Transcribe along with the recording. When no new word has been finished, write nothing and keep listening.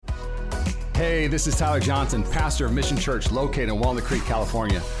Hey, this is Tyler Johnson, pastor of Mission Church located in Walnut Creek,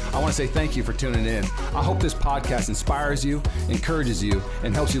 California. I want to say thank you for tuning in. I hope this podcast inspires you, encourages you,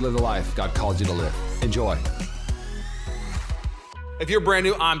 and helps you live the life God called you to live. Enjoy. If you're brand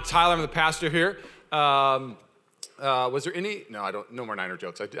new, I'm Tyler. I'm the pastor here. Was there any? No more Niner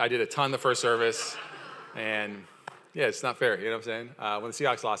jokes. I did a ton the first service, and yeah, it's not fair. You know what I'm saying? When the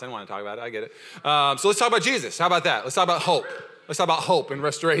Seahawks lost, I didn't want to talk about it. I get it. So let's talk about Jesus. How about that? Let's talk about hope. Let's talk about hope and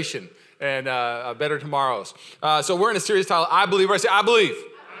restoration and better tomorrows. So we're in a series titled I Believe. Where I say, I believe.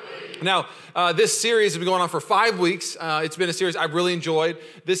 Now, this series has been going on for 5 weeks. It's been a series I've really enjoyed.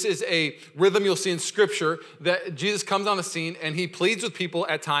 This is a rhythm you'll see in Scripture that Jesus comes on the scene and he pleads with people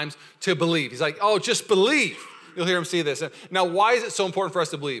at times to believe. He's like, oh, just believe. You'll hear him say this. Now, why is it so important for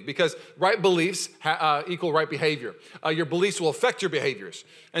us to believe? Because right beliefs equal right behavior. Your beliefs will affect your behaviors.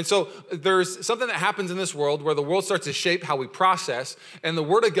 And so there's something that happens in this world where the world starts to shape how we process, and the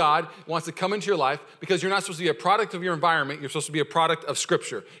Word of God wants to come into your life because you're not supposed to be a product of your environment. You're supposed to be a product of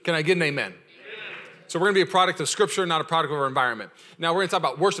Scripture. Can I get an amen? So we're going to be a product of Scripture, not a product of our environment. Now, we're going to talk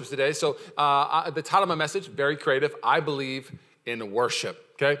about worship today. So the title of my message, very creative, I believe in worship.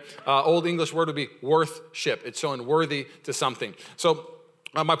 Okay, old English word would be worthship. It's showing worthy to something. So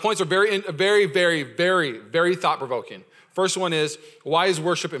my points are very thought-provoking. First one is, why is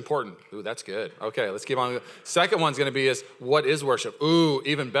worship important? Ooh, that's good. Okay, let's keep on. Second one's going to be is, what is worship? Ooh,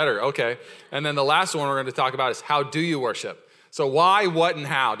 even better. Okay. And then the last one we're going to talk about is, how do you worship? So why, what, and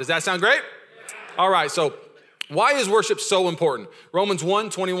how? Does that sound great? Yeah. All right, so why is worship so important? Romans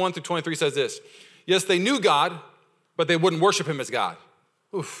 1:21 through 23 says this. Yes, they knew God, but they wouldn't worship him as God.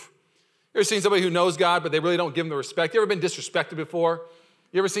 Oof. You ever seen somebody who knows God, but they really don't give him the respect? You ever been disrespected before?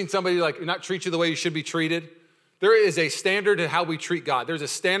 You ever seen somebody like not treat you the way you should be treated? There is a standard to how we treat God. There's a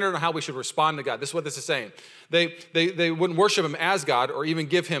standard on how we should respond to God. This is what this is saying. They wouldn't worship him as God or even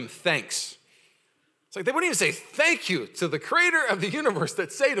give him thanks. It's like they wouldn't even say thank you to the creator of the universe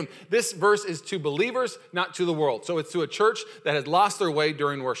that saved him. This verse is to believers, not to the world. So it's to a church that had lost their way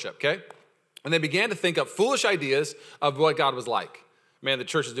during worship, okay? And they began to think up foolish ideas of what God was like. Man, the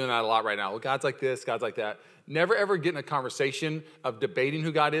church is doing that a lot right now. Well, God's like this, God's like that. Never ever get in a conversation of debating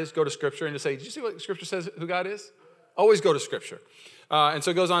who God is. Go to Scripture and just say, did you see what Scripture says who God is? Always go to Scripture. And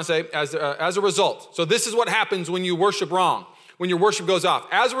so it goes on to say, as a result. So this is what happens when you worship wrong, when your worship goes off.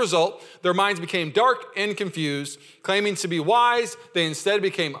 As a result, their minds became dark and confused. Claiming to be wise, they instead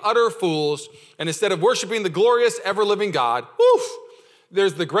became utter fools. And instead of worshiping the glorious, ever-living God,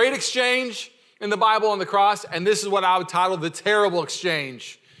 there's the great exchange in the Bible on the cross, and this is what I would title the terrible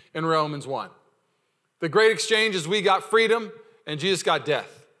exchange in Romans 1. The great exchange is we got freedom and Jesus got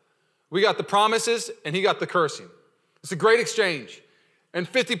death. We got the promises and he got the cursing. It's a great exchange. And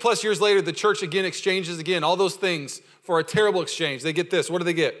 50 plus years later, the church again exchanges again all those things for a terrible exchange. They get this. What do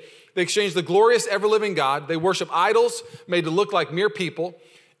they get? They exchange the glorious ever-living God. They worship idols made to look like mere people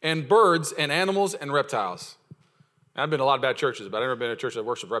and birds and animals and reptiles. I've been to a lot of bad churches, but I've never been to a church that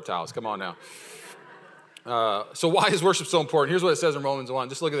worships reptiles. Come on now. So why is worship so important? Here's what it says in Romans 1.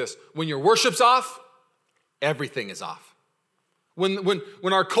 Just look at this. When your worship's off, everything is off.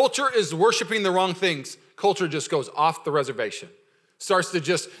 When our culture is worshiping the wrong things, culture just goes off the reservation.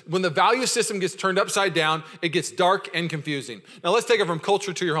 When the value system gets turned upside down, it gets dark and confusing. Now let's take it from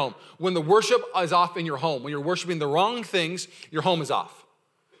culture to your home. When the worship is off in your home, when you're worshiping the wrong things, your home is off.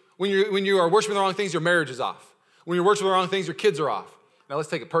 When you are worshiping the wrong things, your marriage is off. When you're worshiping the wrong things, your kids are off. Now let's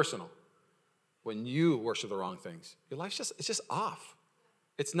take it personal. When you worship the wrong things, your life's just off.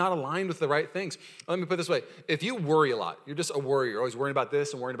 It's not aligned with the right things. Let me put it this way. If you worry a lot, you're just a worrier. You're always worrying about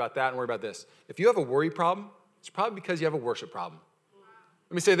this and worrying about that and worrying about this. If you have a worry problem, it's probably because you have a worship problem.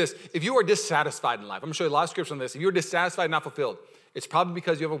 Let me say this. If you are dissatisfied in life, I'm going to show you a lot of scripture on this. If you're dissatisfied and not fulfilled, it's probably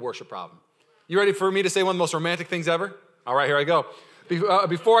because you have a worship problem. You ready for me to say one of the most romantic things ever? All right, here I go.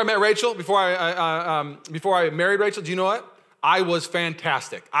 Before I met Rachel, before I married Rachel, do you know what? I was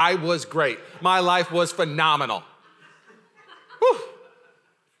fantastic. I was great. My life was phenomenal. Whew.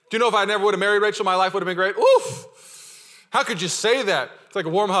 Do you know if I never would have married Rachel, my life would have been great? Oof. How could you say that? It's like a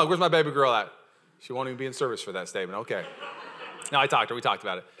warm hug. Where's my baby girl at? She won't even be in service for that statement. Okay. No, I talked to her. We talked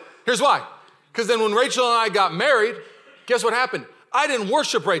about it. Here's why. Because then when Rachel and I got married, guess what happened? I didn't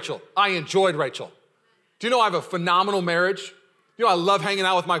worship Rachel. I enjoyed Rachel. Do you know I have a phenomenal marriage? You know I love hanging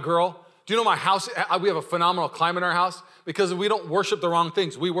out with my girl. Do you know my house, we have a phenomenal climate in our house? Because we don't worship the wrong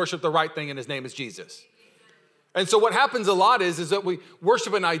things. We worship the right thing, and his name is Jesus. And so what happens a lot is that we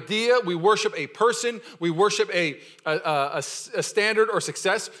worship an idea, we worship a person, we worship a standard or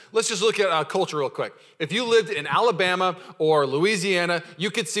success. Let's just look at culture real quick. If you lived in Alabama or Louisiana,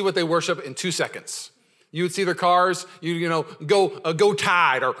 you could see what they worship in 2 seconds. You would see their cars, go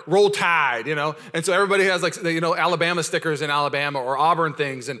Tide or Roll Tide, And so everybody has Alabama stickers in Alabama or Auburn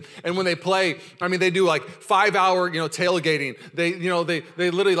things. And when they play, they do like 5-hour, tailgating.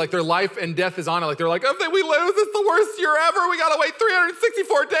 They literally like their life and death is on it. Like they're like, if we lose, it's the worst year ever. We got to wait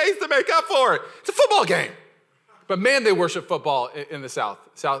 364 days to make up for it. It's a football game. But man, they worship football in the South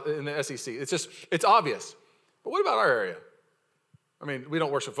in the SEC. It's obvious. But what about our area? We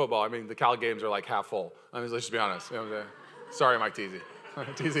don't worship football. The Cal games are like half full. Let's just be honest. Sorry, Mike Teasy.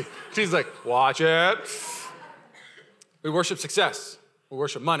 Teasy's like, watch it. We worship success. We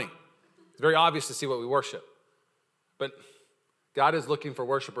worship money. It's very obvious to see what we worship. But God is looking for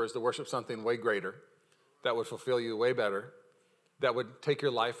worshipers to worship something way greater, that would fulfill you way better, that would take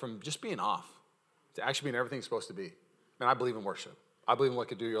your life from just being off to actually being everything it's supposed to be. Man, I believe in worship. I believe in what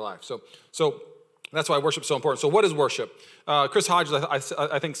could do your life. So that's why worship is so important. So what is worship? Chris Hodges,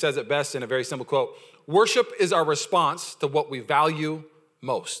 I think, says it best in a very simple quote. Worship is our response to what we value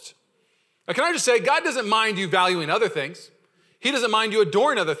most. Now, can I just say, God doesn't mind you valuing other things. He doesn't mind you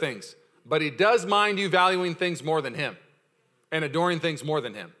adoring other things. But he does mind you valuing things more than him and adoring things more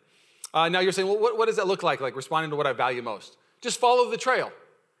than him. Now you're saying, well, what does that look like responding to what I value most? Just follow the trail.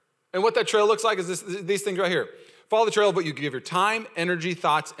 And what that trail looks like is these things right here. Follow the trail of what you give your time, energy,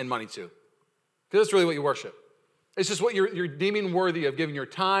 thoughts, and money to. Because that's really what you worship. It's just what you're deeming worthy of giving your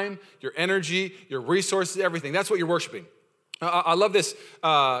time, your energy, your resources, everything. That's what you're worshiping. I love this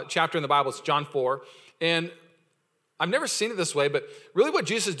chapter in the Bible. It's John 4. And I've never seen it this way, but really what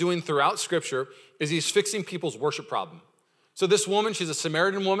Jesus is doing throughout Scripture is he's fixing people's worship problem. So this woman, she's a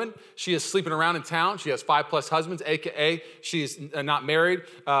Samaritan woman. She is sleeping around in town. She has 5+ husbands, AKA she's not married.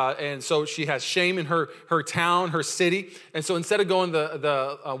 And so she has shame in her town, her city. And so instead of going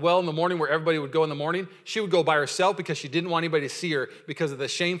the well in the morning where everybody would go in the morning, she would go by herself because she didn't want anybody to see her because of the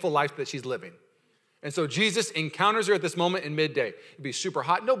shameful life that she's living. And so Jesus encounters her at this moment in midday. It'd be super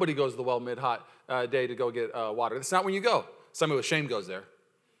hot. Nobody goes to the well mid-hot day to go get water. That's not when you go. Somebody with shame goes there.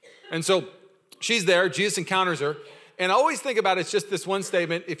 And so she's there. Jesus encounters her. And I always think about it's just this one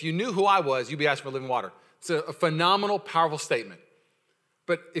statement. If you knew who I was, you'd be asking for living water. It's a phenomenal, powerful statement.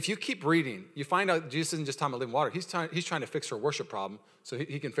 But if you keep reading, you find out Jesus isn't just talking about living water. He's trying to fix her worship problem so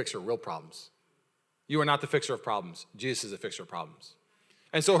he can fix her real problems. You are not the fixer of problems. Jesus is the fixer of problems.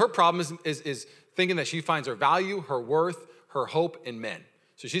 And so her problem is thinking that she finds her value, her worth, her hope in men.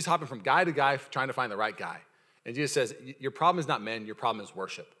 So she's hopping from guy to guy trying to find the right guy. And Jesus says, your problem is not men, your problem is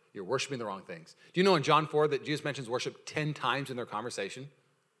worship. You're worshiping the wrong things. Do you know in John 4 that Jesus mentions worship 10 times in their conversation?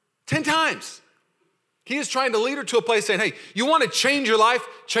 10 times. He is trying to lead her to a place saying, hey, you want to change your life?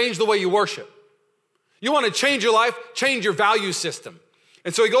 Change the way you worship. You want to change your life? Change your value system.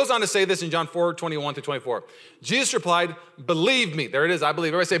 And so he goes on to say this in John 4, 21 to 24. Jesus replied, believe me. There it is, I believe.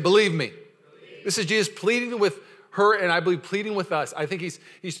 Everybody say, believe me. This is Jesus pleading with her and I believe pleading with us. I think he's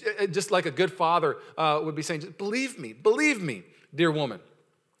just like a good father would be saying, believe me, dear woman.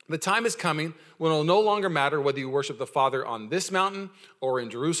 The time is coming when it will no longer matter whether you worship the Father on this mountain or in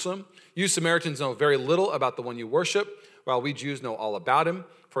Jerusalem. You Samaritans know very little about the one you worship, while we Jews know all about him.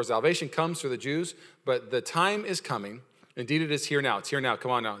 For salvation comes through the Jews, but the time is coming. Indeed, it is here now. It's here now.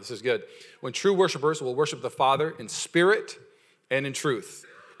 Come on now. This is good. When true worshipers will worship the Father in spirit and in truth.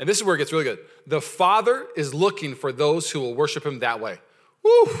 And this is where it gets really good. The Father is looking for those who will worship him that way.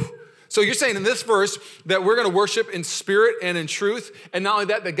 Woo! So you're saying in this verse that we're going to worship in spirit and in truth. And not only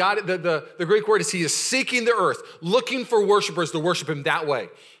that, the Greek word is he is seeking the earth, looking for worshipers to worship him that way.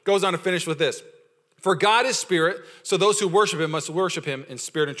 Goes on to finish with this. For God is spirit, so those who worship him must worship him in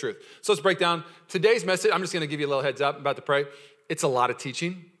spirit and truth. So let's break down today's message. I'm just going to give you a little heads up. I'm about to pray. It's a lot of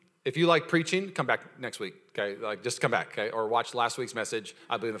teaching. If you like preaching, come back next week, okay? Just come back, okay? Or watch last week's message,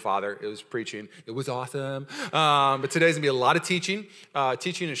 I Believe in the Father. It was preaching. It was awesome. But today's going to be a lot of teaching.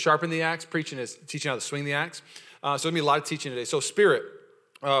 Teaching is sharpen the axe. Preaching is teaching how to swing the axe. So there's going to be a lot of teaching today. So spirit.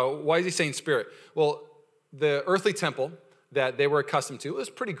 Why is he saying spirit? Well, the earthly temple that they were accustomed to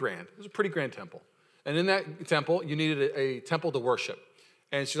was pretty grand. It was a pretty grand temple. And in that temple, you needed a temple to worship.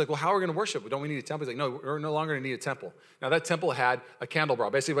 And she's like, well, how are we going to worship? Don't we need a temple? He's like, no, we're no longer going to need a temple. Now, that temple had a candelabra,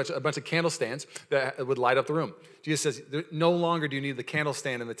 basically a bunch of candle stands that would light up the room. Jesus says, no longer do you need the candle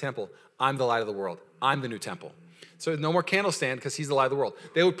stand in the temple. I'm the light of the world. I'm the new temple. So no more candle stand because he's the light of the world.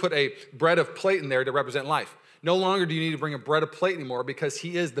 They would put a bread of plate in there to represent life. No longer do you need to bring a bread of plate anymore because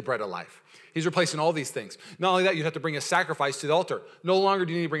he is the bread of life. He's replacing all these things. Not only that, you have to bring a sacrifice to the altar. No longer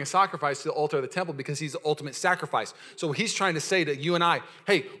do you need to bring a sacrifice to the altar of the temple because he's the ultimate sacrifice. So he's trying to say to you and I,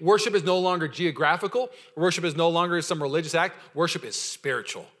 hey, worship is no longer geographical. Worship is no longer some religious act. Worship is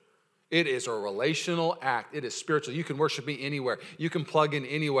spiritual. It is a relational act. It is spiritual. You can worship me anywhere. You can plug in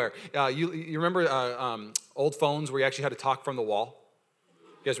anywhere. You remember old phones where you actually had to talk from the wall?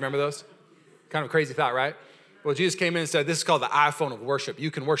 You guys remember those? Kind of a crazy thought, right? Well, Jesus came in and said, this is called the iPhone of worship.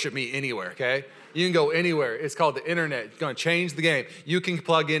 You can worship me anywhere, okay? You can go anywhere. It's called the internet. It's going to change the game. You can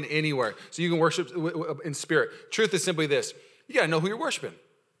plug in anywhere. So you can worship in spirit. Truth is simply this. You got to know who you're worshiping.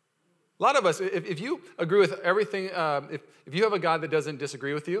 A lot of us, if you agree with everything, if you have a God that doesn't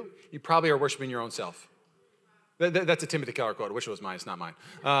disagree with you, you probably are worshiping your own self. That's a Timothy Keller quote. I wish it was mine. It's not mine.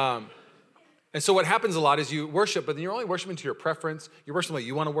 And so what happens a lot is you worship, but then you're only worshiping to your preference. You're worshiping the way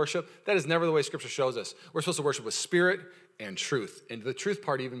you want to worship. That is never the way Scripture shows us. We're supposed to worship with spirit and truth. And the truth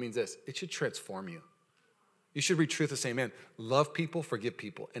part even means this. It should transform you. You should read truth the same, man. Love people, forgive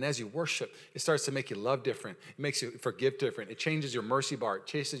people. And as you worship, it starts to make you love different. It makes you forgive different. It changes your mercy bar. It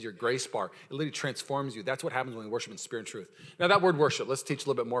changes your grace bar. It literally transforms you. That's what happens when we worship in spirit and truth. Now that word worship, let's teach a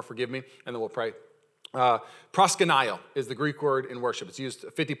little bit more, forgive me, and then we'll pray. Proskuneo is the Greek word in worship. It's used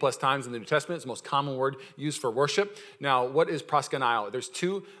 50 plus times in the New Testament. It's the most common word used for worship. Now, what is proskuneo? There's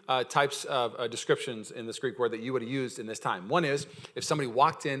two types of descriptions in this Greek word that you would have used in this time. One is if somebody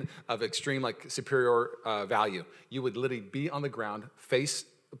walked in of extreme, like superior value, you would literally be on the ground, face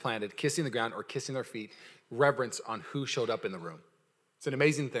planted, kissing the ground or kissing their feet, reverence on who showed up in the room. It's an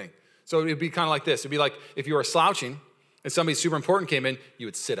amazing thing. So it'd be kind of like this. It'd be like if you were slouching and somebody super important came in, you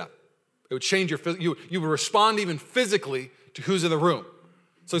would sit up. It would change you would respond even physically to who's in the room.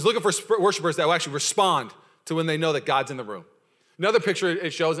 So he's looking for worshipers that will actually respond to when they know that God's in the room. Another picture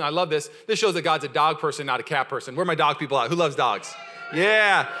it shows, and I love this shows that God's a dog person, not a cat person. Where are my dog people at? Who loves dogs?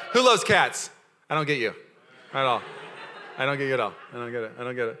 Yeah. Who loves cats? I don't get you at all. I don't get you at all. I don't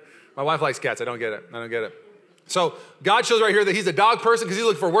get it. My wife likes cats. I don't get it. So God shows right here that he's a dog person because he's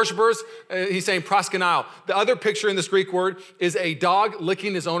looking for worshipers. He's saying proskuneo. The other picture in this Greek word is a dog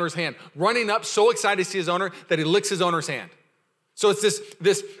licking his owner's hand, running up so excited to see his owner that he licks his owner's hand. So it's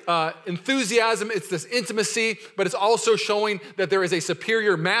this enthusiasm, it's this intimacy, but it's also showing that there is a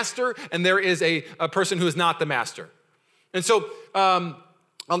superior master and there is a person who is not the master. And so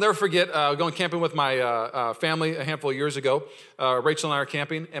I'll never forget going camping with my family a handful of years ago. Rachel and I are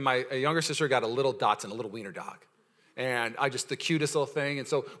camping, and my younger sister got a little Dachshund, a little wiener dog. And the cutest little thing. And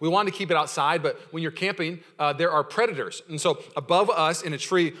so we wanted to keep it outside, but when you're camping, there are predators. And so above us in a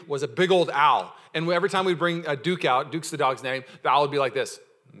tree was a big old owl. And every time we bring Duke out, Duke's the dog's name, the owl would be like this.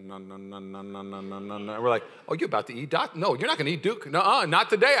 No. And we're like, oh, you're about to eat Doc? No, you're not going to eat Duke. No, not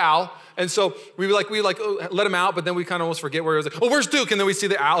today, Owl. And so we let him out, but then we kind of almost forget where he was. Like, oh, where's Duke? And then we see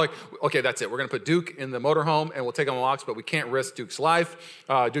the owl. Like, okay, that's it. We're going to put Duke in the motorhome, and we'll take him on walks, but we can't risk Duke's life. Duke,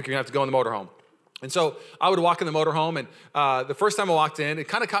 you're going to have to go in the motorhome. And so I would walk in the motorhome, and the first time I walked in, it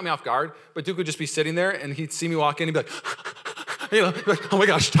kind of caught me off guard, but Duke would just be sitting there, and he'd see me walk in, he'd be like, like, oh my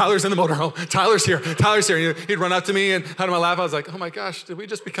gosh, Tyler's in the motorhome. Tyler's here. And he'd run up to me, and how do I laugh? I was like, oh my gosh, did we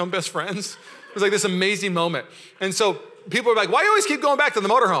just become best friends? It was like this amazing moment. And so people are like, why do you always keep going back to the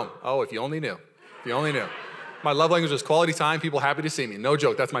motorhome? Oh, if you only knew. My love language is quality time, people happy to see me. No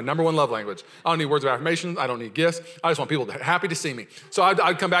joke, that's my number one love language. I don't need words of affirmation, I don't need gifts. I just want people happy to see me. So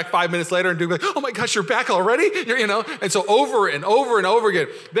I'd come back 5 minutes later and do like, oh my gosh, you're back already? And so over and over and over again.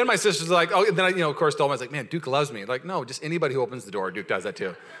 Then my sister's like, oh, then I, of course, told him, I was like, man, Duke loves me. Like, no, just anybody who opens the door, Duke does that too.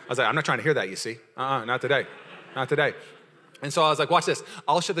 I was like, I'm not trying to hear that, you see. Not today. And so I was like, watch this.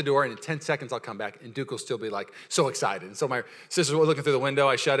 I'll shut the door, and in 10 seconds, I'll come back, and Duke will still be like so excited. And so my sisters were looking through the window.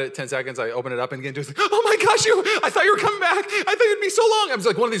 I shut it, 10 seconds. I open it up, and again, Duke's like, oh my gosh, I thought you were coming back. I thought it'd be so long. I was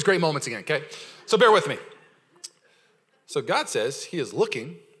like, one of these great moments again, okay? So bear with me. So God says he is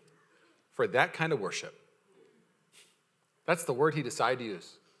looking for that kind of worship. That's the word he decided to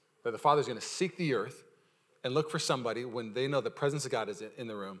use, that the Father's going to seek the earth and look for somebody when they know the presence of God is in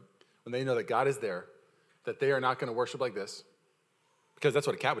the room, when they know that God is there, that they are not going to worship like this. Because that's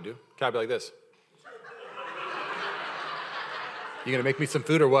what a cat would do. A cat would be like this. You gonna make me some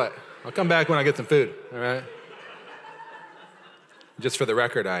food or what? I'll come back when I get some food, all right? Just for the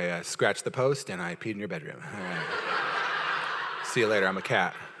record, I scratched the post and I peed in your bedroom. All right. See you later, I'm a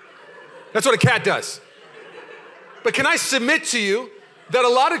cat. That's what a cat does. But can I submit to you that a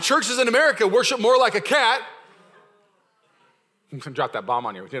lot of churches in America worship more like a cat? I'm gonna drop that bomb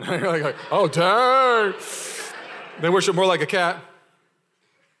on you. You're like, oh, dang. They worship more like a cat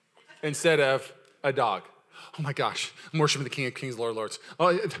instead of a dog. Oh my gosh, I'm worshiping the King of Kings, Lord of Lords.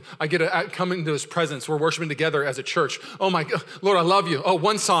 Oh, I get to come into his presence. We're worshiping together as a church. Oh my God, Lord, I love you. Oh,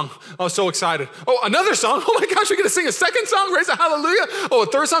 one song. Oh, so excited. Oh, another song. Oh my gosh, we're going to sing a second song. Raise a hallelujah. Oh, a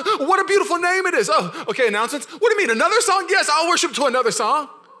third song. Oh, what a beautiful name it is. Oh, okay, announcements. What do you mean, another song? Yes, I'll worship to another song.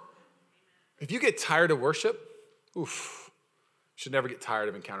 If you get tired of worship, should never get tired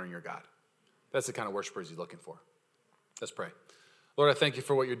of encountering your God. That's the kind of worshipers he's looking for. Let's pray. Lord, I thank you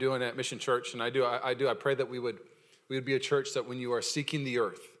for what you're doing at Mission Church, and I pray that we would be a church that when you are seeking the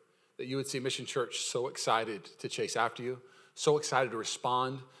earth, that you would see Mission Church so excited to chase after you, so excited to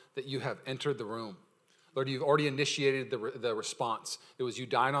respond that you have entered the room. Lord, you've already initiated the response. It was you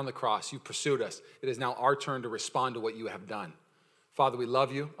dying on the cross. You pursued us. It is now our turn to respond to what you have done. Father, we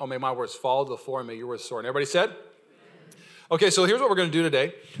love you. Oh, may my words fall to the floor and may your words soar. And everybody said? Amen. Okay, so here's what we're going to do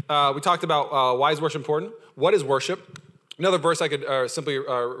today. We talked about why is worship important? What is worship? Another verse I could simply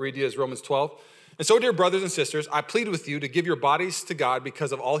read to you is Romans 12. And so, dear brothers and sisters, I plead with you to give your bodies to God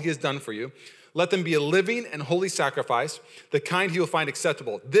because of all he has done for you. Let them be a living and holy sacrifice, the kind he will find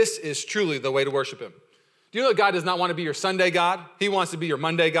acceptable. This is truly the way to worship him. Do you know that God does not want to be your Sunday God? He wants to be your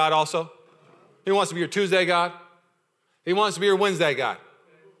Monday God also. He wants to be your Tuesday God. He wants to be your Wednesday God.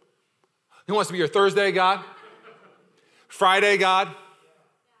 He wants to be your Thursday God. Friday God.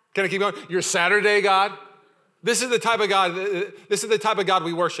 Can I keep going? Your Saturday God. This is the type of God,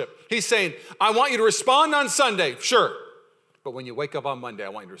 we worship. He's saying, I want you to respond on Sunday, sure. But when you wake up on Monday, I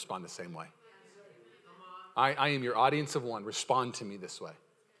want you to respond the same way. I am your audience of one. Respond to me this way.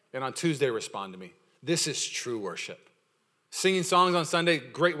 And on Tuesday, respond to me. This is true worship. Singing songs on Sunday,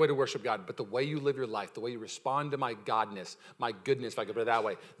 great way to worship God. But the way you live your life, the way you respond to my godness, my goodness, if I could put it that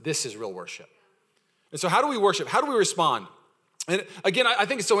way, this is real worship. And so how do we worship? How do we respond? And again, I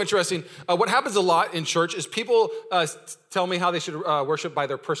think it's so interesting. What happens a lot in church is people tell me how they should worship by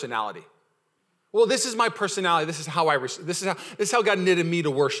their personality. Well, this is my personality. This is how God knitted me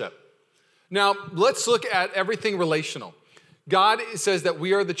to worship. Now, let's look at everything relational. God says that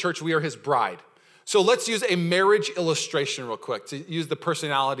we are the church, we are his bride. So let's use a marriage illustration real quick to use the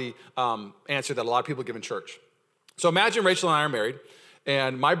personality answer that a lot of people give in church. So imagine Rachel and I are married,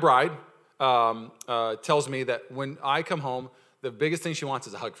 and my bride tells me that when I come home, the biggest thing she wants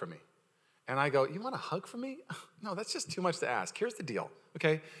is a hug from me. And I go, you want a hug from me? No, that's just too much to ask. Here's the deal,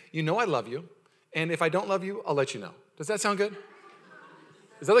 okay? You know I love you, and if I don't love you, I'll let you know. Does that sound good?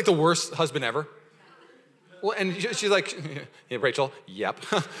 Is that like the worst husband ever? Well, and she's like, hey, Rachel, yep.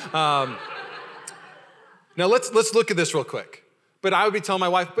 Now let's look at this real quick. But I would be telling my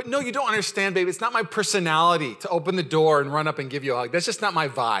wife, but no, you don't understand, babe. It's not my personality to open the door and run up and give you a hug. That's just not my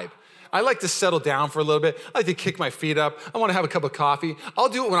vibe. I like to settle down for a little bit. I like to kick my feet up. I want to have a cup of coffee. I'll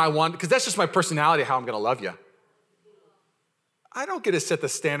do it when I want because that's just my personality, how I'm going to love you. I don't get to set the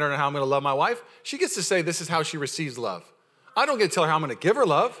standard on how I'm going to love my wife. She gets to say this is how she receives love. I don't get to tell her how I'm going to give her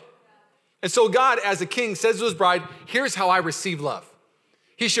love. And so God, as a king, says to his bride, here's how I receive love.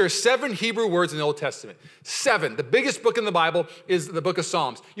 He shares 7 Hebrew words in the Old Testament. 7. The biggest book in the Bible is the book of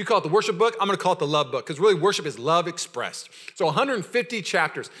Psalms. You call it the worship book. I'm going to call it the love book because really worship is love expressed. So 150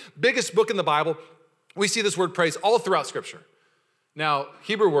 chapters. Biggest book in the Bible. We see this word praise all throughout Scripture. Now,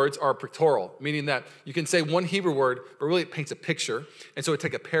 Hebrew words are pictorial, meaning that you can say one Hebrew word, but really it paints a picture. And so it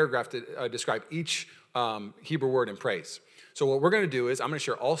take a paragraph to describe each Hebrew word in praise. So what we're going to do is I'm going to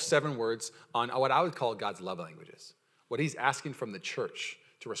share all 7 words on what I would call God's love languages. What he's asking from the church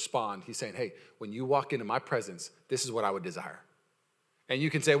to respond. He's saying, hey, when you walk into my presence, this is what I would desire. And you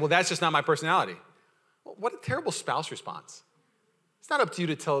can say, well, that's just not my personality. Well, what a terrible spouse response. It's not up to you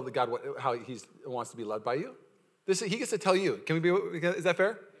to tell God how he wants to be loved by you. He gets to tell you. Is that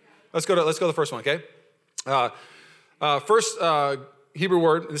fair? Let's go to the first one, okay? First Hebrew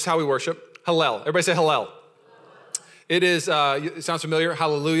word, this is how we worship, Hallel. Everybody say Hallel. It is, it sounds familiar,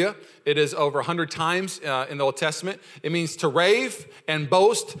 hallelujah. It is over 100 times in the Old Testament. It means to rave and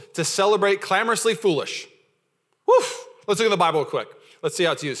boast, to celebrate, clamorously foolish. Woof. Let's look at the Bible real quick. Let's see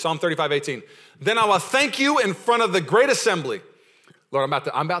how it's used. Psalm 35:18. Then I will thank you in front of the great assembly. Lord,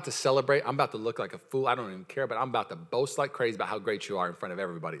 I'm about to celebrate. I'm about to look like a fool. I don't even care, but I'm about to boast like crazy about how great you are in front of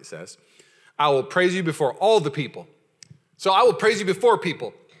everybody, it says. I will praise you before all the people. So I will praise you before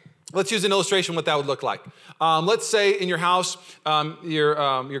people. Let's use an illustration what that would look like. Let's say in your house,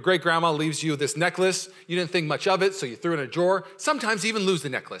 your great-grandma leaves you this necklace. You didn't think much of it, so you threw it in a drawer. Sometimes you even lose the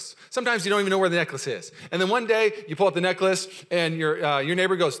necklace. Sometimes you don't even know where the necklace is. And then one day, you pull out the necklace, and your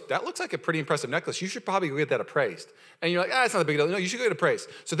neighbor goes, that looks like a pretty impressive necklace. You should probably go get that appraised. And you're like, it's not a big deal. No, you should go get appraised.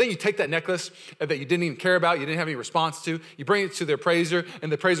 So then you take that necklace that you didn't even care about, you didn't have any response to, you bring it to the appraiser,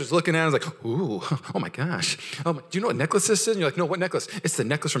 and the appraiser's looking at it and is like, ooh, oh my gosh. Do you know what necklace this is? And you're like, no, what necklace? It's the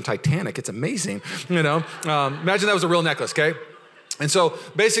necklace from Titanic. It's amazing, you know. Imagine that was a real necklace, okay? And so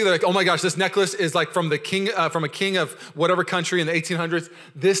basically they're like, oh my gosh, this necklace is like from a king of whatever country in the 1800s.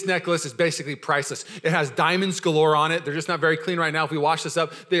 This necklace is basically priceless. It has diamonds galore on it. They're just not very clean right now. If we wash this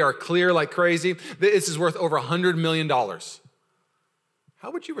up, they are clear like crazy. This is worth over $100 million. How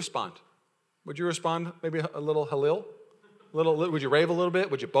would you respond? Would you respond maybe a little Hallel? Would you rave a little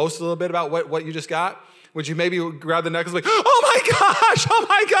bit? Would you boast a little bit about what you just got? Would you maybe grab the necklace like, oh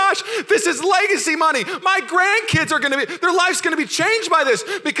my gosh, this is legacy money. My grandkids their life's gonna be changed by this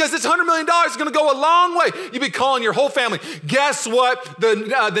because this $100 million is gonna go a long way. You'd be calling your whole family. Guess what?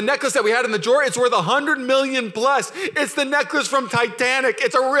 The necklace that we had in the drawer, it's worth $100 million plus. It's the necklace from Titanic.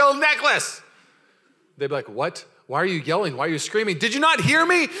 It's a real necklace. They'd be like, what? Why are you yelling? Why are you screaming? Did you not hear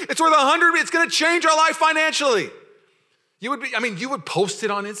me? It's worth $100. It's gonna change our life financially. You would post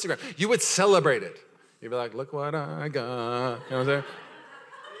it on Instagram. You would celebrate it. You'd be like, look what I got. You know what I'm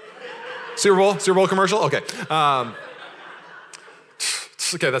saying? Super Bowl commercial? Okay.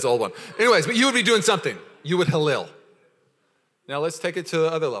 Okay, that's an old one. Anyways, but you would be doing something. You would halil. Now let's take it to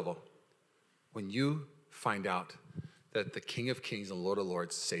the other level. When you find out that the King of Kings and Lord of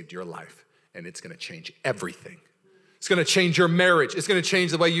Lords saved your life, and it's gonna change everything. It's gonna change your marriage. It's gonna change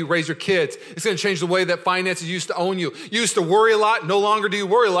the way you raise your kids. It's gonna change the way that finances used to own you. You used to worry a lot. No longer do you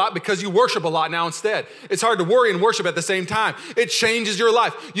worry a lot because you worship a lot now instead. It's hard to worry and worship at the same time. It changes your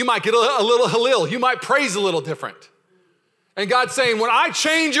life. You might get a little halil. You might praise a little different. And God's saying, when I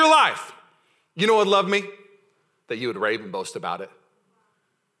change your life, you know what would love me? That you would rave and boast about it.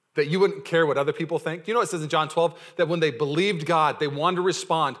 That you wouldn't care what other people think. You know what it says in John 12? That when they believed God, they wanted to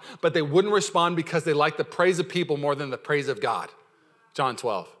respond, but they wouldn't respond because they liked the praise of people more than the praise of God. John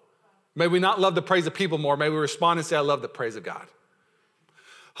 12. May we not love the praise of people more. May we respond and say, I love the praise of God.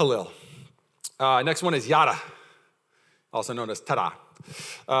 Halil. Next one is yada, also known as tada.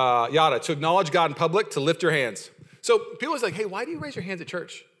 Yada, to acknowledge God in public, to lift your hands. So people are like, hey, why do you raise your hands at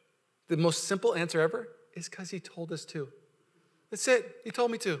church? The most simple answer ever is because he told us to. That's it. He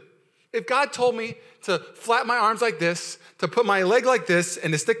told me to. If God told me to flap my arms like this, to put my leg like this,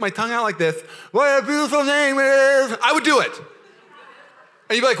 and to stick my tongue out like this, what a beautiful name it is, I would do it.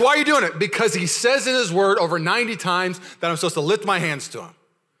 And you'd be like, why are you doing it? Because he says in his word over 90 times that I'm supposed to lift my hands to him.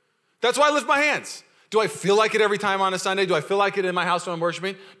 That's why I lift my hands. Do I feel like it every time on a Sunday? Do I feel like it in my house when I'm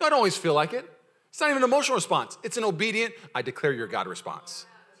worshiping? No, I don't always feel like it. It's not even an emotional response. It's an obedient, I declare your God response.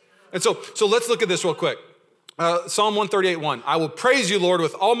 And so let's look at this real quick. Psalm 138:1. I will praise you, Lord,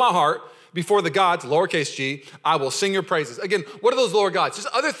 with all my heart. Before the gods, lowercase g, I will sing your praises. Again, what are those lower gods? Just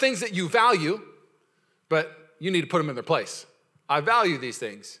other things that you value, but you need to put them in their place. I value these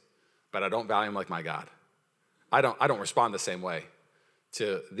things, but I don't value them like my God. I don't respond the same way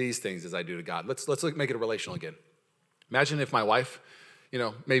to these things as I do to God. Let's make it relational again. Imagine if my wife,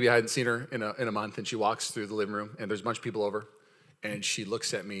 maybe I hadn't seen her in a month, and she walks through the living room, and there's a bunch of people over, and she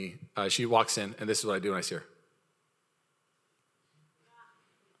looks at me. She walks in, and this is what I do when I see her.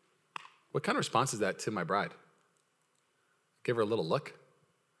 What kind of response is that to my bride? Give her a little look?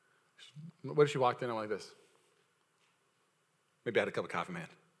 What if she walked in and went like this? Maybe I had a cup of coffee, man.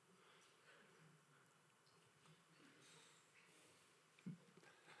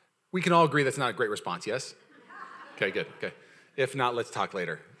 We can all agree that's not a great response, yes? Okay, good, okay. If not, let's talk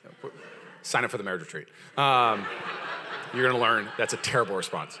later. Sign up for the marriage retreat. You're gonna learn that's a terrible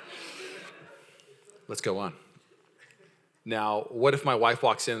response. Let's go on. Now, what if my wife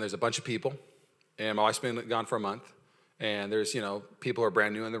walks in and there's a bunch of people, and my wife's been gone for a month, and there's, people who are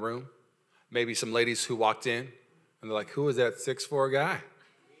brand new in the room, maybe some ladies who walked in, and they're like, who is that 6'4" guy?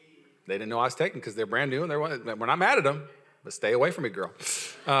 They didn't know I was taking because they're brand new, and we're not mad at them, but stay away from me, girl.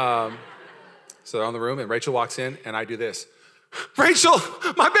 So they're in the room, and Rachel walks in, and I do this. Rachel,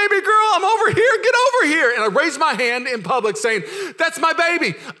 my baby girl, I'm over here, get over here. And I raise my hand in public saying, that's my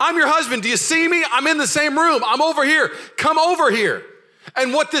baby. I'm your husband. Do you see me? I'm in the same room. I'm over here. Come over here.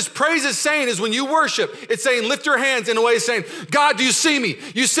 And what this praise is saying is when you worship, it's saying lift your hands in a way saying, God, do you see me?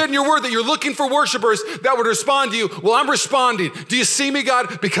 You said in your word that you're looking for worshipers that would respond to you. Well, I'm responding. Do you see me,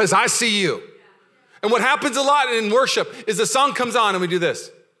 God? Because I see you. And what happens a lot in worship is the song comes on and we do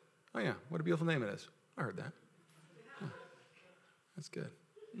this. Oh yeah, what a beautiful name it is. I heard that. That's good.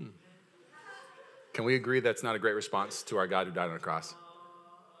 Can we agree that's not a great response to our God who died on a cross?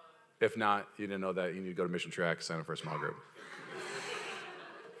 If not, you didn't know that, you need to go to Mission Track, sign up for a small group.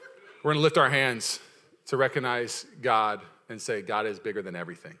 We're gonna lift our hands to recognize God and say, God is bigger than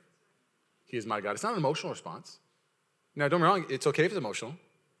everything. He is my God. It's not an emotional response. Now, don't get me wrong, it's okay if it's emotional.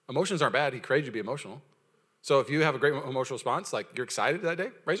 Emotions aren't bad. He created you to be emotional. So if you have a great emotional response, like you're excited that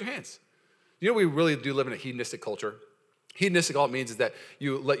day, raise your hands. We really do live in a hedonistic culture. Hedonistic, all it means is that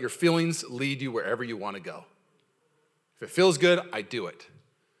you let your feelings lead you wherever you want to go. If it feels good, I do it.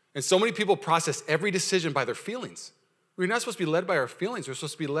 And so many people process every decision by their feelings. We're not supposed to be led by our feelings. We're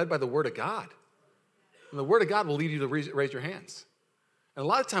supposed to be led by the Word of God. And the Word of God will lead you to raise your hands. And a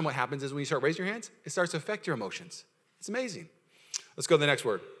lot of time what happens is when you start raising your hands, it starts to affect your emotions. It's amazing. Let's go to the next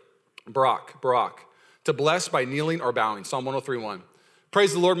word. Barak. to bless by kneeling or bowing. Psalm 103:1.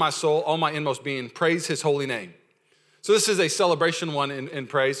 Praise the Lord, my soul, all my inmost being. Praise his holy name. So this is a celebration one in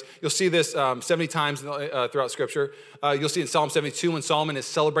praise. You'll see this 70 times throughout Scripture. You'll see in Psalm 72 when Solomon is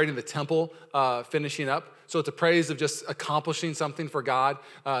celebrating the temple finishing up. So it's a praise of just accomplishing something for God,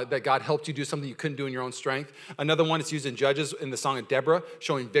 that God helped you do something you couldn't do in your own strength. Another one, it's used in Judges in the song of Deborah,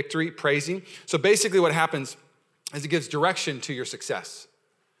 showing victory, praising. So basically what happens is it gives direction to your success.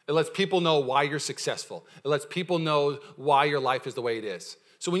 It lets people know why you're successful. It lets people know why your life is the way it is.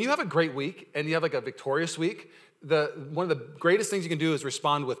 So when you have a great week and you have like a victorious week, one of the greatest things you can do is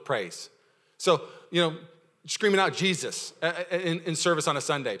respond with praise. So, screaming out Jesus in service on a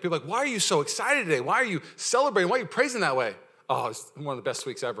Sunday. People are like, why are you so excited today? Why are you celebrating? Why are you praising that way? Oh, it's one of the best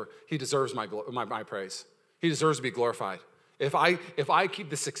weeks ever. He deserves my praise. He deserves to be glorified. If I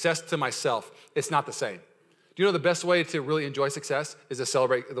keep the success to myself, it's not the same. Do you know the best way to really enjoy success is to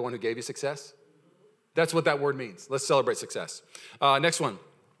celebrate the one who gave you success? That's what that word means. Let's celebrate success. Next one,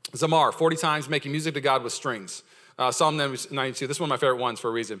 Zamar, 40 times making music to God with strings. Psalm 92, this is one of my favorite ones for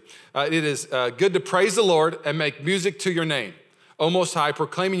a reason. It is good to praise the Lord and make music to your name, O Most High,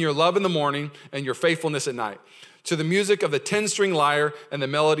 proclaiming your love in the morning and your faithfulness at night. To the music of the 10-string lyre and the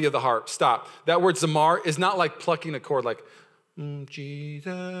melody of the harp. Stop. That word Zamar is not like plucking a chord like,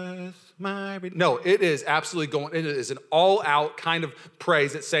 Jesus, my... No, it is absolutely it is an all-out kind of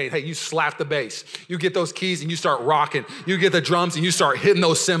praise that's saying, hey, you slap the bass. You get those keys and you start rocking. You get the drums and you start hitting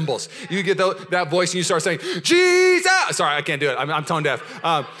those cymbals. You get that voice and you start saying, Jesus! Sorry, I can't do it. I'm tone deaf.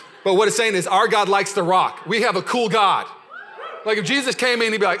 But what it's saying is our God likes to rock. We have a cool God. Like if Jesus came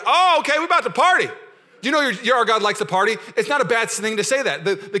in, he'd be like, oh, okay, we're about to party. Do you know our God likes to party? It's not a bad thing to say that.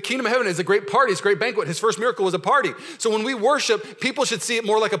 The kingdom of heaven is a great party. It's a great banquet. His first miracle was a party. So when we worship, people should see it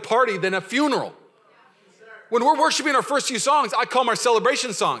more like a party than a funeral. When we're worshiping our first few songs, I call them our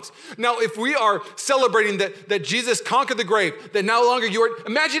celebration songs. Now, if we are celebrating that Jesus conquered the grave, that no longer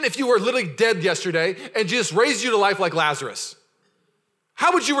imagine if you were literally dead yesterday and Jesus raised you to life like Lazarus.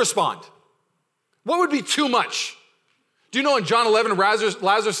 How would you respond? What would be too much? Do you know in John 11,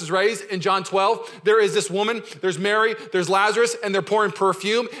 Lazarus is raised? In John 12, there is this woman, there's Mary, there's Lazarus, and they're pouring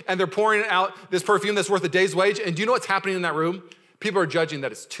perfume, and they're pouring out this perfume that's worth a day's wage. And do you know what's happening in that room? People are judging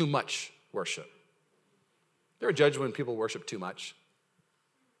that it's too much worship. They're judged when people worship too much.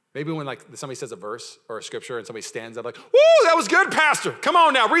 Maybe when like somebody says a verse or a scripture and somebody stands up like, woo, that was good, pastor. Come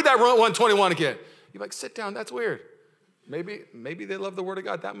on now, read that 121 again. You're like, sit down, that's weird. Maybe they love the word of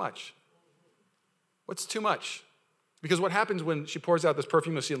God that much. What's too much? Because what happens when she pours out this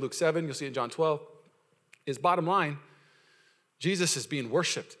perfume, you'll see in Luke 7, you'll see in John 12, is bottom line, Jesus is being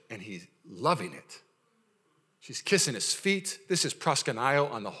worshiped and he's loving it. She's kissing his feet. This is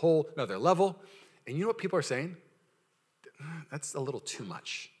proskuneo on the whole another level. And you know what people are saying? That's a little too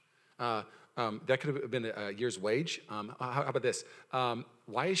much. That could have been a year's wage. How about this?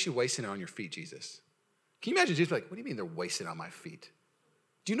 Why is she wasting it on your feet, Jesus? Can you imagine Jesus like, what do you mean they're wasting it on my feet?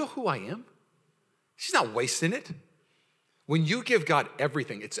 Do you know who I am? She's not wasting it. When you give God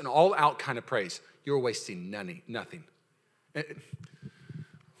everything, it's an all-out kind of praise. You're wasting nothing.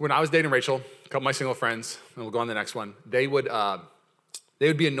 When I was dating Rachel, a couple of my single friends, and we'll go on to the next one, they would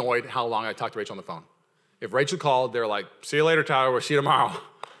be annoyed how long I talked to Rachel on the phone. If Rachel called, they're like, see you later, Tyler, we'll see you tomorrow.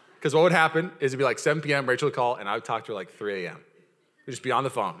 Because what would happen is it'd be like 7 p.m., Rachel would call, and I would talk to her like 3 a.m. We'd just be on the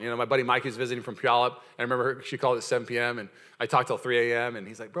phone. You know, my buddy Mike was visiting from Puyallup, and I remember she called at 7 p.m., and I talked till 3 a.m., and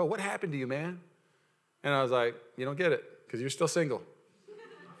he's like, bro, what happened to you, man? And I was like, you don't get it, because you're still single.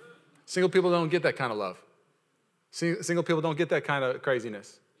 Single people don't get that kind of love. Single people don't get that kind of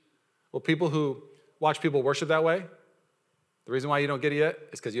craziness. Well, people who watch people worship that way, the reason why you don't get it yet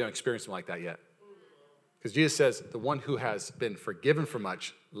is because you haven't experienced them like that yet. Because Jesus says, the one who has been forgiven for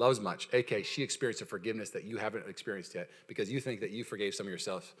much loves much, aka she experienced a forgiveness that you haven't experienced yet because you think that you forgave some of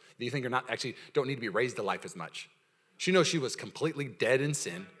yourself. You think you're not actually, don't need to be raised to life as much. She knows she was completely dead in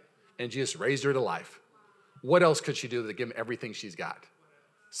sin and Jesus raised her to life. What else could she do to give him everything she's got?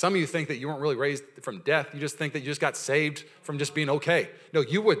 Some of you think that you weren't really raised from death. You just think that you just got saved from just being okay. No,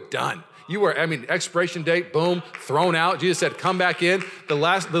 you were done. You were, expiration date, boom, thrown out. Jesus said, come back in. The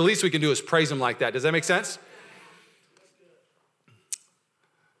least we can do is praise him like that. Does that make sense?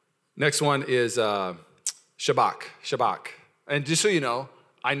 Next one is Shabach. And just so you know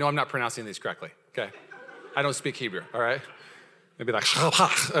I'm not pronouncing these correctly, okay? I don't speak Hebrew, all right? Maybe like,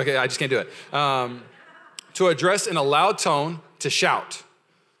 Shabach. Okay, I just can't do it. To address in a loud tone, to shout.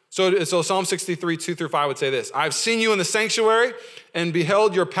 So Psalm 63, 2-5 would say this. I've seen you in the sanctuary and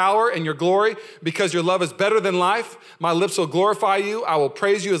beheld your power and your glory because your love is better than life. My lips will glorify you. I will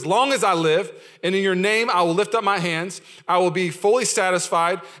praise you as long as I live. And in your name, I will lift up my hands. I will be fully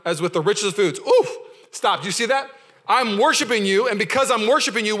satisfied as with the richest of foods. Ooh, Stop. Do you see that? I'm worshiping you, and because I'm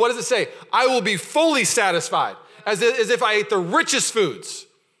worshiping you, what does it say? I will be fully satisfied, as if I ate the richest foods.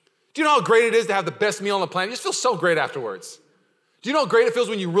 Do you know how great it is to have the best meal on the planet? You just feel so great afterwards. Do you know how great it feels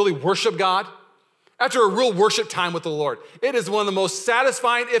when you really worship God? After a real worship time with the Lord, it is one of the most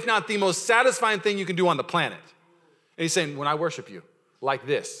satisfying, if not the most satisfying thing you can do on the planet. And he's saying, when I worship you like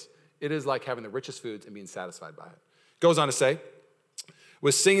this, it is like having the richest foods and being satisfied by it. Goes on to say,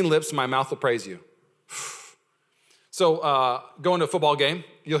 with singing lips, my mouth will praise you. So going to a football game,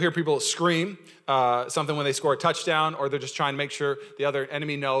 you'll hear people scream something when they score a touchdown, or they're just trying to make sure the other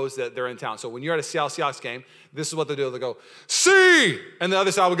enemy knows that they're in town. So when you're at a Seattle Seahawks game, this is what they do. They'll go, "See!" And the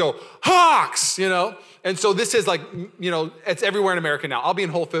other side will go, "Hawks!" You know? And so this is like, it's everywhere in America now. I'll be in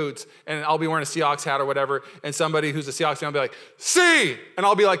Whole Foods, and I'll be wearing a Seahawks hat or whatever, and somebody who's a Seahawks fan will be like, "See!" And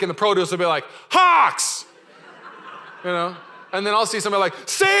I'll be like in the produce, they'll be like, "Hawks!" And then I'll see somebody like,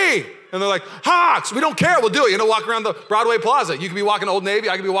 "See!" And they're like, "Hawks!" We don't care, we'll do it. Walk around the Broadway Plaza. You could be walking Old Navy,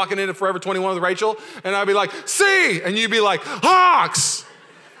 I could be walking into Forever 21 with Rachel, and I'd be like, "See!" And you'd be like, "Hawks!"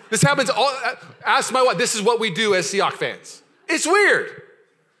 This happens ask my wife, this is what we do as Seahawks fans. It's weird.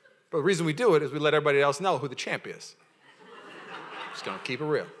 But the reason we do it is we let everybody else know who the champ is. Just gonna keep it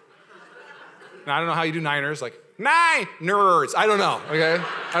real. Now, I don't know how you do Niners, like, Niners. I don't know, okay?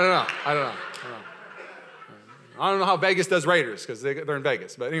 I don't know. I don't know how Vegas does Raiders, because they're in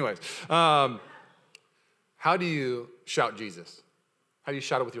Vegas. But anyways, how do you shout Jesus? How do you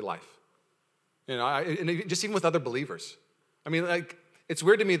shout it with your life? And just even with other believers. I mean, like, it's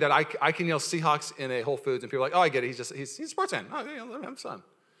weird to me that I can yell Seahawks in a Whole Foods, and people are like, "Oh, I get it. He's a sports fan. Oh, yeah, let him have fun."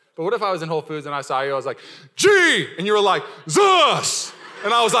 But what if I was in Whole Foods and I saw you, I was like, "G," and you were like, "Zeus,"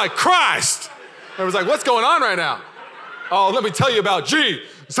 and I was like, "Christ." And I was like, "What's going on right now?" "Oh, let me tell you about Jesus.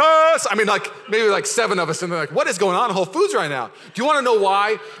 I mean, like, maybe like 7 of us, and they're like, "What is going on in Whole Foods right now?" Do you want to know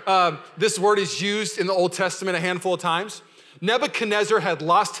why this word is used in the Old Testament a handful of times? Nebuchadnezzar had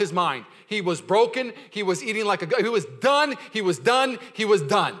lost his mind. He was broken. He was eating like a goat. He was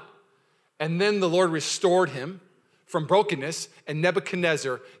done. And then the Lord restored him from brokenness, and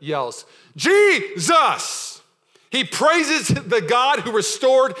Nebuchadnezzar yells, "Jesus!" He praises the God who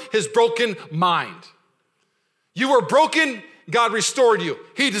restored his broken mind. You were broken, God restored you.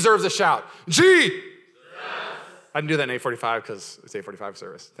 He deserves a shout. Jesus! I didn't do that in 8:45 because it's 8:45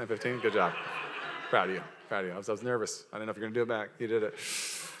 service. 10:15, good job. Proud of you. I was nervous. I didn't know if you were going to do it back. You did it.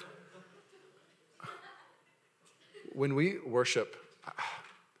 When we worship,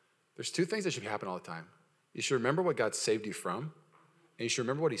 there's 2 things that should happen all the time. You should remember what God saved you from, and you should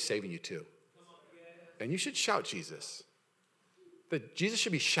remember what he's saving you to. And you should shout Jesus. That Jesus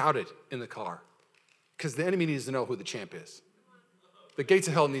should be shouted in the car, because the enemy needs to know who the champ is. The gates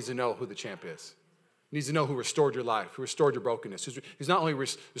of hell needs to know who the champ is. He needs to know who restored your life, who restored your brokenness. He's not only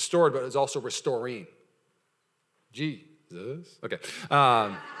restored, but is also restoring. Jesus. Okay.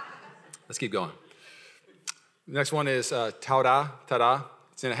 Let's keep going. The next one is tada.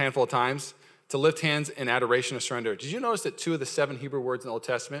 It's in a handful of times. To lift hands in adoration or surrender. Did you notice that 2 of the 7 Hebrew words in the Old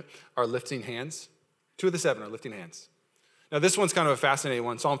Testament are lifting hands? 2 of the 7 are lifting hands. Now, this one's kind of a fascinating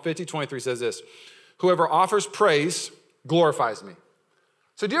one. Psalm 50:23 says this: "Whoever offers praise glorifies me."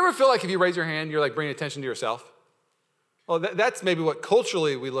 So do you ever feel like if you raise your hand, you're like bringing attention to yourself? Well, that's maybe what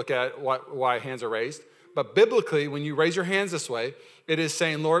culturally we look at why hands are raised. But biblically, when you raise your hands this way, it is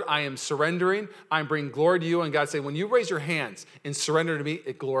saying, "Lord, I am surrendering. I'm bringing glory to you." And God saying, when you raise your hands and surrender to me,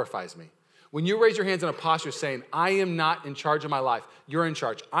 it glorifies me. When you raise your hands in a posture saying, "I am not in charge of my life. You're in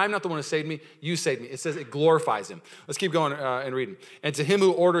charge. I'm not the one who saved me. You saved me." It says it glorifies him. Let's keep going and reading. "And to him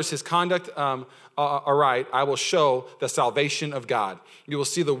who orders his conduct aright, I will show the salvation of God." You will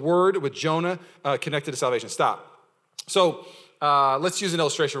see the word with Jonah connected to salvation. Stop. So let's use an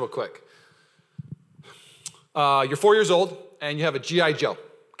illustration real quick. You're 4 years old and you have a G.I. Joe,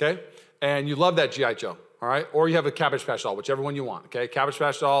 okay? And you love that G.I. Joe, all right? Or you have a Cabbage Patch doll, whichever one you want, okay? Cabbage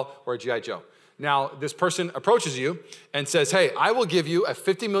Patch doll or a G.I. Joe. Now, this person approaches you and says, "Hey, I will give you a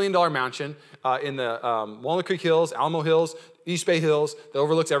 $50 million mansion in the Walnut Creek Hills, Alamo Hills, East Bay Hills that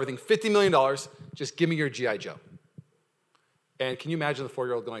overlooks everything. $50 million, just give me your G.I. Joe." And can you imagine the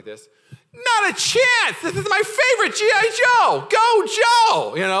 4-year-old going like this? "Not a chance! This is my favorite G.I. Joe!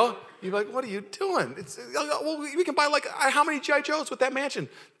 Go, Joe!" You're like, "What are you doing? Well, we can buy like how many G.I. Joes with that mansion?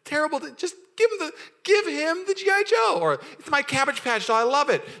 Terrible. Just give him the G.I. Joe." Or, "It's my Cabbage Patch doll. I love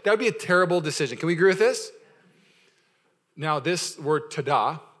it." That would be a terrible decision. Can we agree with this? Now, this word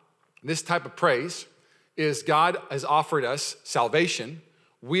tada, this type of praise, is God has offered us salvation.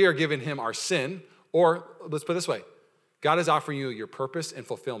 We are giving him our sin. Or let's put it this way. God is offering you your purpose and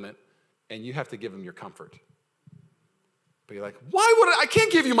fulfillment, and you have to give him your comfort. But you're like, "Why would I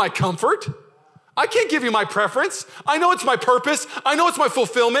can't give you my comfort. I can't give you my preference. I know it's my purpose. I know it's my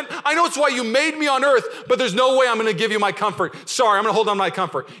fulfillment. I know it's why you made me on earth, but there's no way I'm going to give you my comfort. Sorry, I'm going to hold on to my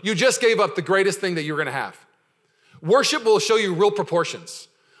comfort. You just gave up the greatest thing that you were going to have. Worship will show you real proportions.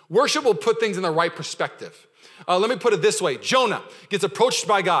 Worship will put things in the right perspective. Let me put it this way. Jonah gets approached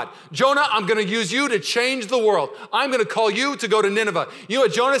by God. Jonah, I'm going to use you to change the world. I'm going to call you to go to Nineveh. You know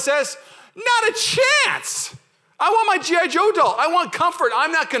what Jonah says? Not a chance. I want my G.I. Joe doll. I want comfort.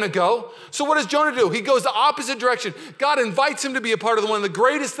 I'm not going to go. So what does Jonah do? He goes the opposite direction. God invites him to be a part of one of the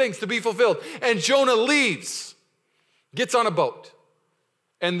greatest things to be fulfilled. And Jonah leaves, gets on a boat.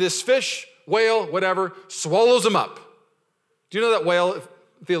 And this fish, whale, whatever, swallows him up. Do you know that whale,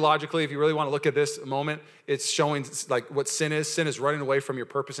 theologically, if you really want to look at this moment, it's showing like what sin is. Sin is running away from your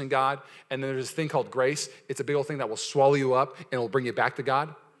purpose in God. And then there's this thing called grace. It's a big old thing that will swallow you up and it will bring you back to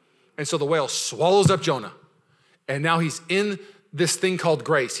God. And so the whale swallows up Jonah. And now he's in this thing called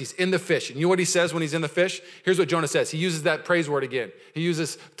grace. He's in the fish. And you know what he says when he's in the fish? Here's what Jonah says. He uses that praise word again. He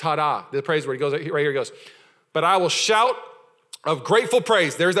uses tada, the praise word. He goes right here, he goes, but I will shout of grateful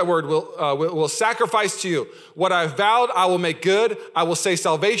praise. There's that word, will sacrifice to you. What I've vowed, I will make good. I will say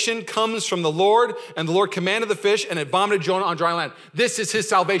salvation comes from the Lord. And the Lord commanded the fish and it vomited Jonah on dry land. This is his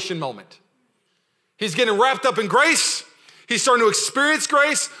salvation moment. He's getting wrapped up in grace. He's starting to experience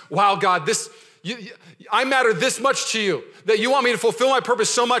grace. Wow, God, I matter this much to you, that you want me to fulfill my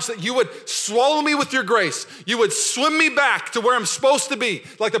purpose so much that you would swallow me with your grace. You would swim me back to where I'm supposed to be,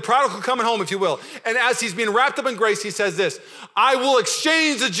 like the prodigal coming home, if you will. And as he's being wrapped up in grace, he says this, I will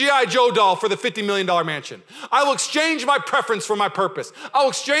exchange the G.I. Joe doll for the $50 million mansion. I will exchange my preference for my purpose. I will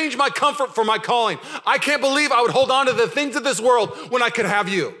exchange my comfort for my calling. I can't believe I would hold on to the things of this world when I could have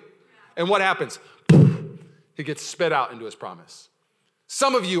you. And what happens? He gets spit out into his promise.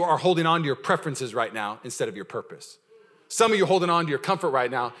 Some of you are holding on to your preferences right now instead of your purpose. Some of you are holding on to your comfort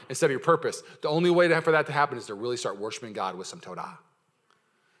right now instead of your purpose. The only way for that to happen is to really start worshiping God with some todah.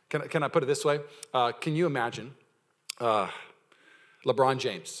 Can I put it this way? Can you imagine LeBron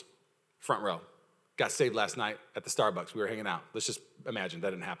James, front row, got saved last night at the Starbucks. We were hanging out. Let's just imagine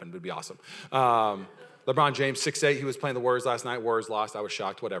that didn't happen. It would be awesome. LeBron James, 6'8", he was playing the Warriors last night. Warriors lost. I was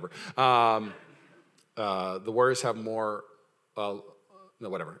shocked, whatever. The Warriors have more... no,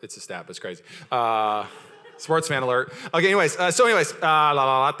 whatever. It's a stat, but it's crazy. Sports fan alert. Okay, anyways. LeBron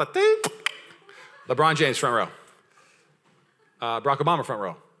James, front row. Barack Obama, front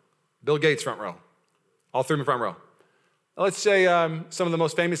row. Bill Gates, front row. All three in the front row. Let's say some of the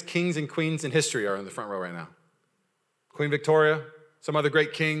most famous kings and queens in history are in the front row right now. Queen Victoria, some other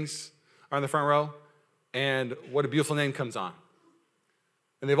great kings are in the front row. And What a Beautiful Name comes on.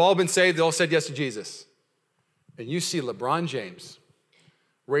 And they've all been saved. They all said yes to Jesus. And you see LeBron James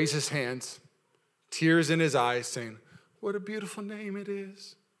raise his hands, tears in his eyes, saying, what a beautiful name it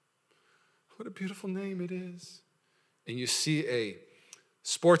is. What a beautiful name it is. And you see a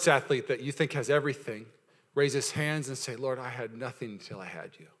sports athlete that you think has everything raise his hands and say, Lord, I had nothing until I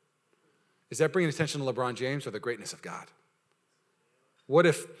had you. Is that bringing attention to LeBron James or the greatness of God? What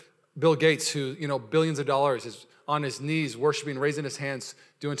if Bill Gates, who, billions of dollars, is on his knees worshiping, raising his hands,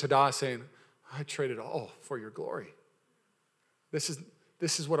 doing tada, saying, I traded all for your glory. This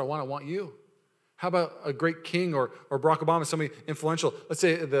is what I want you. How about a great king or Barack Obama, somebody influential? Let's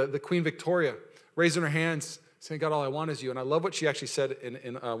say the Queen Victoria, raising her hands, saying, God, all I want is you. And I love what she actually said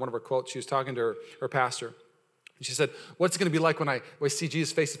in one of her quotes. She was talking to her pastor. And she said, what's it going to be like when I see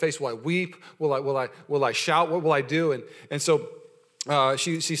Jesus face to face? Will I weep? Will I shout? What will I do? And so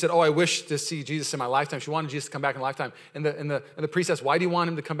she said, I wish to see Jesus in my lifetime. She wanted Jesus to come back in a lifetime. And the priest asked, why do you want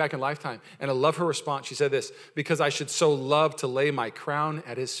him to come back in lifetime? And I love her response. She said this, because I should so love to lay my crown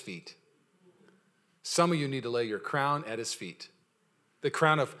at his feet. Some of you need to lay your crown at his feet. The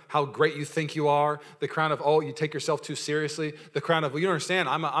crown of how great you think you are. The crown of, you take yourself too seriously. The crown of, you don't understand,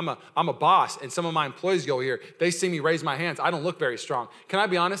 I'm a boss, and some of my employees go here. They see me raise my hands. I don't look very strong. Can I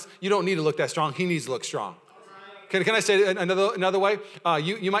be honest? You don't need to look that strong. He needs to look strong. Can I say it another way?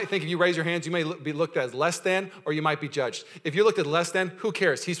 You might think if you raise your hands, you may be looked at as less than, or you might be judged. If you're looked at less than, who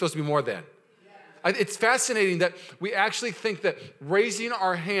cares? He's supposed to be more than. It's fascinating that we actually think that raising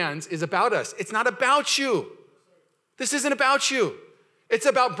our hands is about us. It's not about you. This isn't about you. It's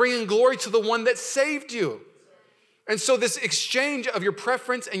about bringing glory to the one that saved you. And so this exchange of your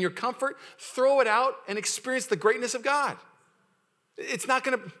preference and your comfort, throw it out and experience the greatness of God. It's not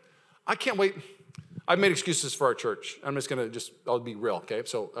going to, I can't wait. I've made excuses for our church. I'm just going to I'll be real, okay?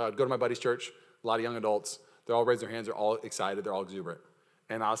 So go to my buddy's church, a lot of young adults. They all raise their hands. They're all excited. They're all exuberant.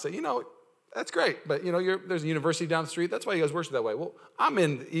 And I'll say, That's great, but there's a university down the street. That's why you guys worship that way. Well, I'm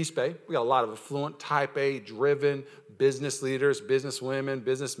in the East Bay. We got a lot of affluent, type A, driven business leaders, business women,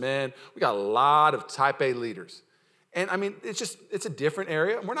 businessmen. We got a lot of type A leaders. And I mean, it's a different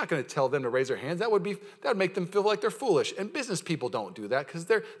area. We're not going to tell them to raise their hands. That would make them feel like they're foolish. And business people don't do that because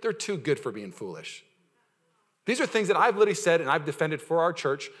they're too good for being foolish. These are things that I've literally said and I've defended for our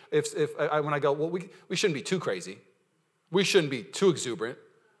church. When I go, well, we shouldn't be too crazy. We shouldn't be too exuberant.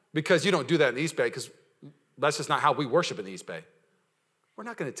 Because you don't do that in the East Bay, because that's just not how we worship in the East Bay. We're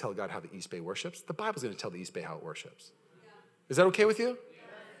not going to tell God how the East Bay worships. The Bible's going to tell the East Bay how it worships. Yeah. Is that okay with you? Yeah.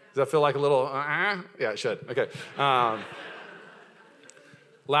 Does that feel like a little, Yeah, it should. Okay.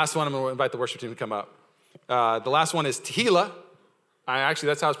 Last one, I'm going to invite the worship team to come up. The last one is tehillah.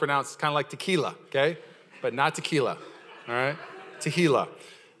 That's how it's pronounced. It's kind of like tequila, okay? But not tequila, all right? Tehillah.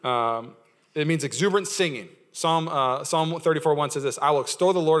 It means exuberant singing. Psalm 34:1 says this, I will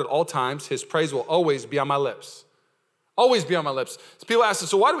extol the Lord at all times. His praise will always be on my lips. Always be on my lips. So people ask us,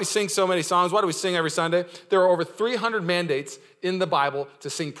 so why do we sing so many songs? Why do we sing every Sunday? There are over 300 mandates in the Bible to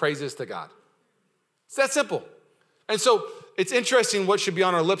sing praises to God. It's that simple. And so it's interesting what should be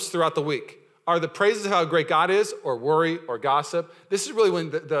on our lips throughout the week. Are the praises of how great God is, or worry, or gossip? This is really when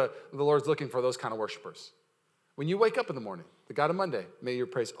the Lord's looking for those kind of worshipers. When you wake up in the morning, the God of Monday, may your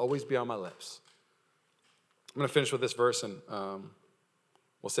praise always be on my lips. I'm going to finish with this verse, and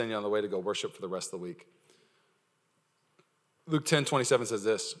we'll send you on the way to go worship for the rest of the week. Luke 10:27 says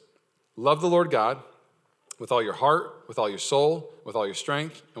this, love the Lord God with all your heart, with all your soul, with all your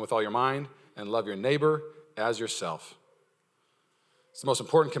strength, and with all your mind, and love your neighbor as yourself. It's the most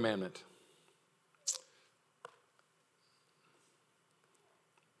important commandment.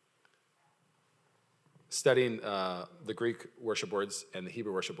 Studying the Greek worship words and the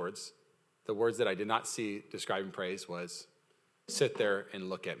Hebrew worship words, the words that I did not see describing praise was, sit there and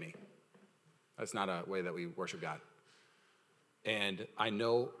look at me. That's not a way that we worship God. And I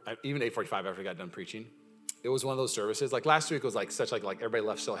know, even 8:45 after I got done preaching, it was one of those services. Like last week was like everybody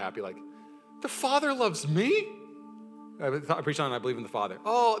left so happy, like, the Father loves me? I preached on I believe in the Father.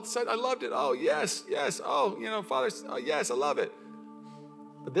 Oh, I loved it. Oh, yes. Oh, Father, oh, yes, I love it.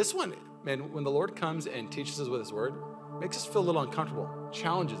 But this one, man, when the Lord comes and teaches us with his word, makes us feel a little uncomfortable,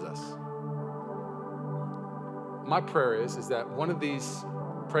 challenges us. My prayer is that one of these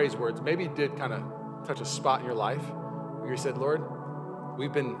praise words maybe did kind of touch a spot in your life where you said, Lord,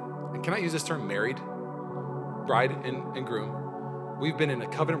 we've been, and can I use this term, married, bride and groom. We've been in a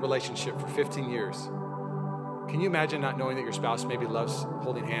covenant relationship for 15 years. Can you imagine not knowing that your spouse maybe loves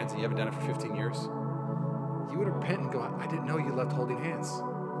holding hands and you haven't done it for 15 years? You would repent and go, I didn't know you loved holding hands.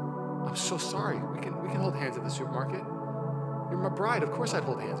 I'm so sorry. We can hold hands at the supermarket. You're my bride. Of course I'd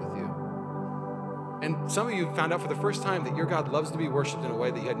hold hands with you. And some of you found out for the first time that your God loves to be worshiped in a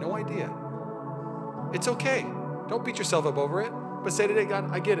way that you had no idea. It's okay. Don't beat yourself up over it, but say today, God,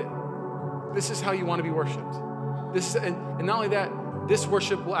 I get it. This is how you want to be worshiped. And not only that, this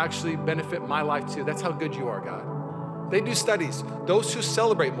worship will actually benefit my life too. That's how good you are, God. They do studies. Those who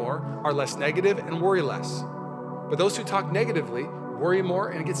celebrate more are less negative and worry less. But those who talk negatively worry more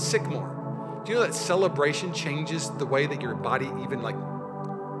and get sick more. Do you know that celebration changes the way that your body even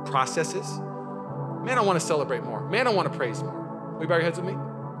processes? Man, I want to celebrate more. Man, I want to praise more. Will you bow your heads with me?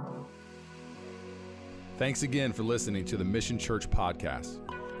 Thanks again for listening to the Mission Church podcast.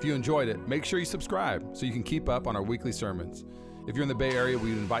 If you enjoyed it, make sure you subscribe so you can keep up on our weekly sermons. If you're in the Bay Area,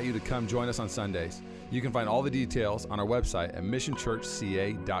 we invite you to come join us on Sundays. You can find all the details on our website at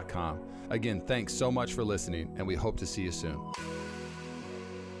missionchurchca.com. Again, thanks so much for listening, and we hope to see you soon.